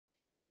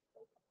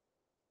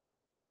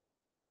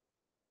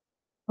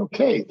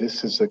Okay,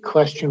 this is a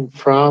question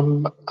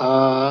from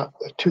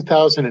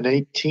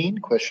 2018,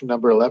 question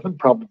number 11,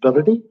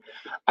 probability.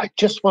 I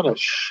just want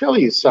to show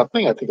you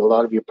something. I think a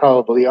lot of you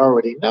probably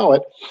already know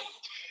it.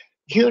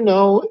 You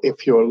know,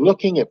 if you're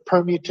looking at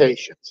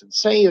permutations and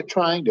say you're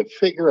trying to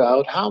figure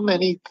out how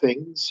many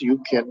things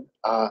you can,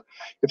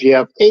 if you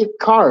have 8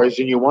 cars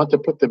and you want to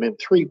put them in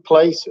 3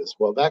 places,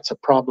 well, that's a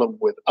problem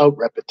without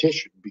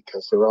repetition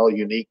because they're all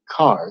unique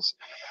cars.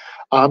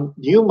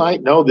 You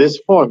might know this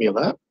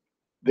formula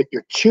that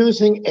you're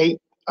choosing 8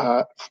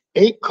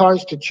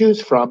 cars to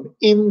choose from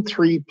in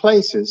 3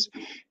 places.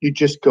 You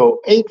just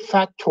go 8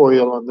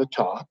 factorial on the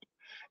top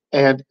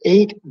and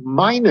 8 -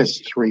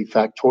 3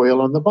 factorial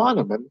on the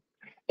bottom. And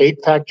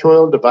 8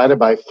 factorial divided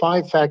by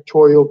 5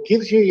 factorial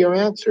gives you your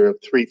answer of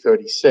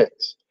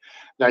 336.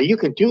 Now you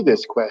can do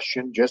this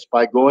question just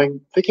by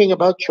thinking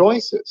about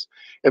choices.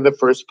 In the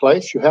first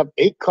place, you have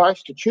 8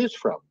 cars to choose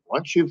from.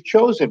 Once you've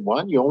chosen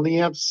one, you only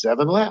have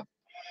 7 left.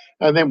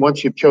 And then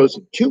once you've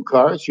chosen 2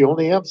 cars, you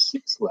only have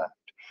 6 left.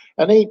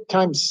 And 8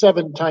 times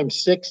 7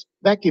 times 6,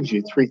 that gives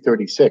you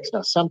 336.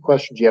 Now, some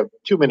questions you have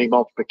too many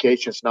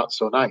multiplications, not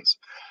so nice.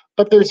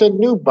 But there's a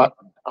new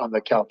button on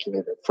the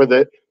calculator. For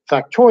the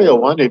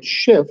factorial one, it's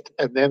Shift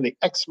and then the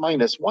X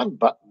minus 1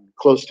 button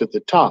close to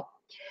the top.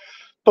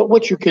 But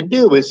what you can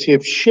do is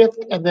hit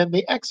Shift and then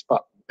the X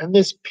button, and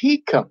this P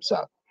comes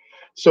up.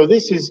 So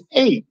this is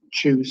 8,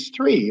 choose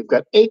 3. You've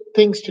got 8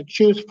 things to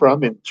choose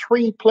from in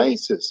 3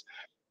 places.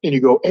 And you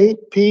go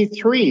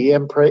 8P3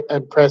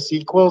 and press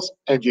equals,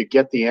 and you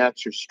get the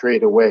answer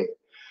straight away.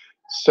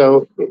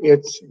 So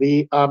it's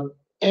the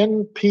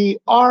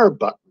NPR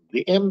button,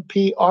 the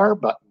MPR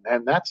button,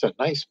 and that's a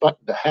nice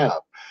button to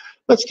have.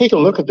 Let's take a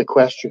look at the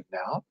question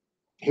now.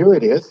 Here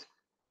it is.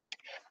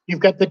 You've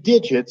got the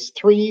digits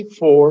 3,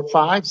 4,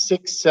 5,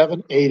 6,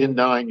 7, 8, and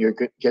 9 you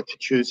get to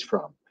choose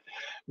from.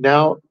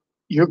 Now,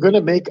 you're going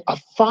to make a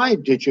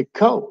 5-digit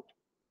code.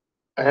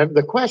 And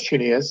the question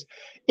is,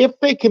 if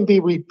they can be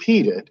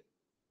repeated,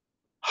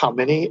 how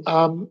many,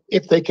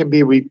 if they can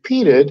be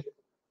repeated,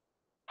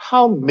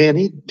 how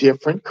many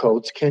different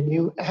codes can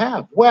you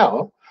have?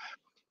 Well,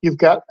 you've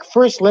got,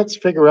 first let's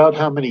figure out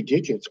how many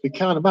digits. We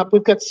count them up.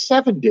 We've got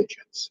 7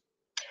 digits.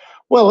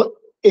 Well,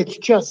 it's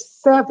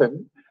just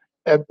 7.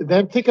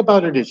 Then think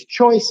about it as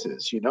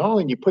choices, you know,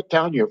 and you put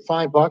down your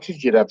 5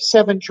 boxes, you'd have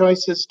 7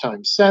 choices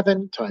times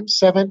 7 times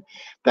 7.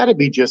 That'd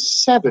be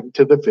just 7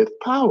 to the 5th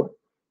power.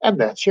 And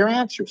that's your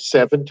answer,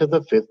 7 to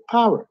the 5th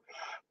power.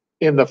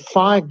 In the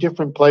 5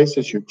 different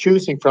places you're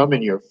choosing from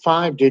in your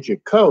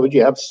 5-digit code,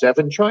 you have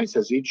 7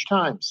 choices each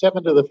time.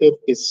 7 to the 5th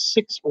is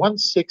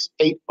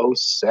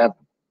 616807.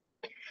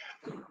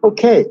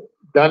 Okay,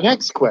 the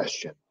next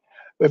question.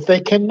 If they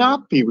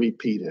cannot be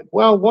repeated,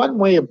 well, one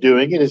way of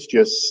doing it is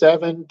just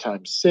 7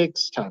 times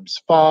 6 times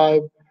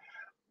 5,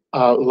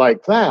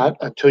 like that,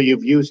 until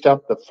you've used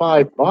up the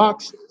 5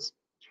 boxes.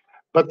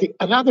 But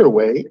another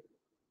way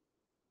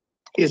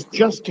is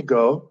just to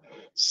go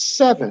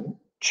 7,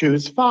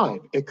 choose 5.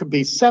 It could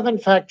be 7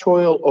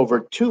 factorial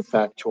over 2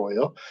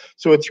 factorial.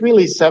 So it's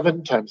really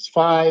 7 times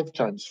 5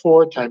 times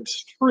 4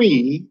 times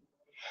 3,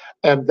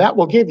 and that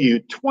will give you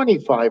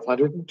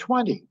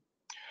 2,520.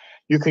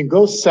 You can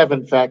go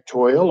 7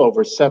 factorial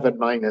over 7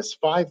 minus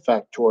 5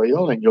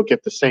 factorial, and you'll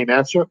get the same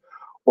answer.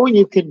 Or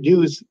you can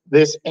use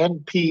this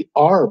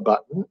NPR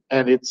button,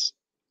 and it's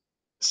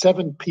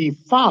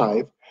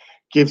 7P5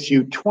 gives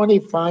you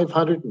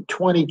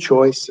 2,520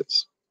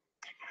 choices.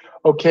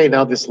 Okay,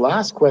 now this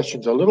last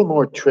question is a little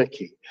more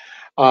tricky.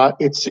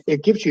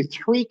 It gives you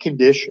 3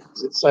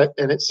 conditions.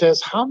 And it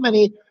says how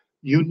many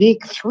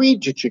unique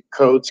 3-digit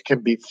codes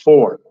can be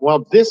formed.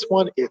 Well, this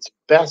one, it's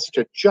best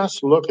to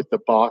just look at the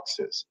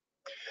boxes.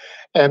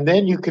 And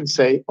then you can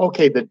say,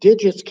 okay, the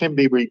digits can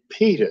be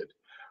repeated.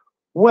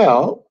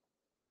 Well,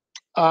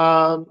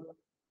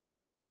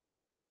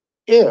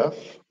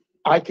 if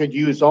I could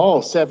use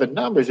all 7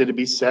 numbers, it'd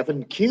be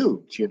 7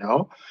 cubed, you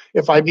know?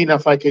 If I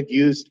could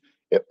use,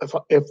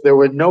 if there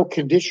were no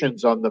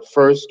conditions on the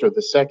first or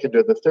the second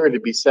or the third,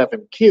 it'd be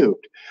 7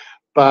 cubed.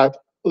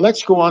 But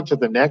let's go on to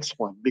the next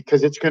one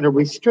because it's going to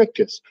restrict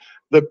us.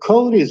 The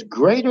code is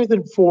greater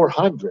than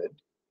 400,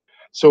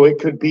 so it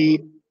could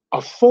be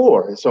a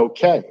 4 is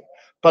okay,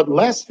 but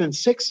less than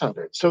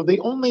 600. So the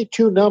only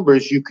 2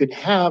 numbers you could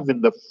have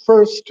in the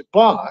first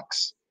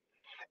box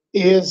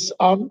is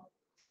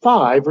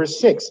 5 or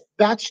 6.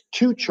 That's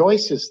 2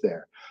 choices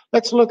there.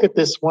 Let's look at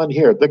this one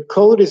here. The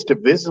code is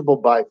divisible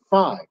by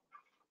 5.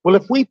 Well,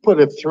 if we put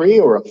a 3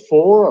 or a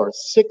 4 or a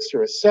 6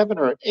 or a 7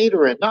 or an 8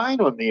 or a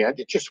 9 on the end,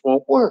 it just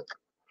won't work.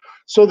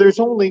 So there's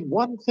only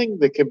one thing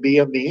that can be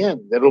on the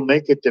end that'll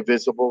make it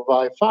divisible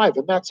by 5,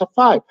 and that's a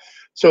 5.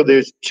 So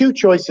there's 2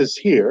 choices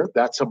here.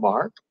 That's a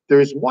mark.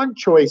 There's 1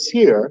 choice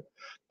here,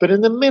 but in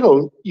the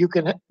middle,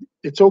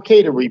 it's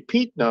okay to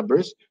repeat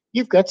numbers.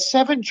 You've got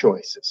 7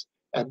 choices,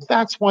 and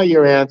that's why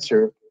your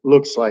answer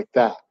looks like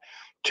that.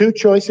 2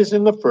 choices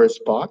in the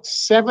first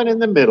box, 7 in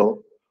the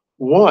middle,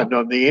 1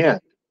 on the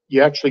end.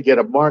 You actually get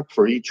a mark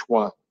for each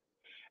one.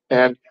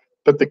 But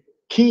the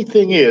Key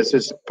thing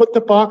is put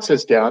the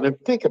boxes down and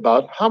think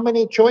about how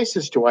many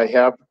choices do I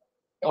have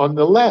on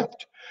the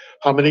left?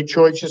 How many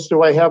choices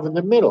do I have in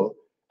the middle?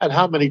 And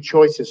how many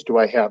choices do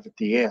I have at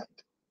the end?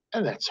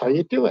 And that's how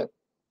you do it.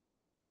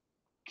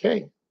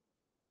 Okay.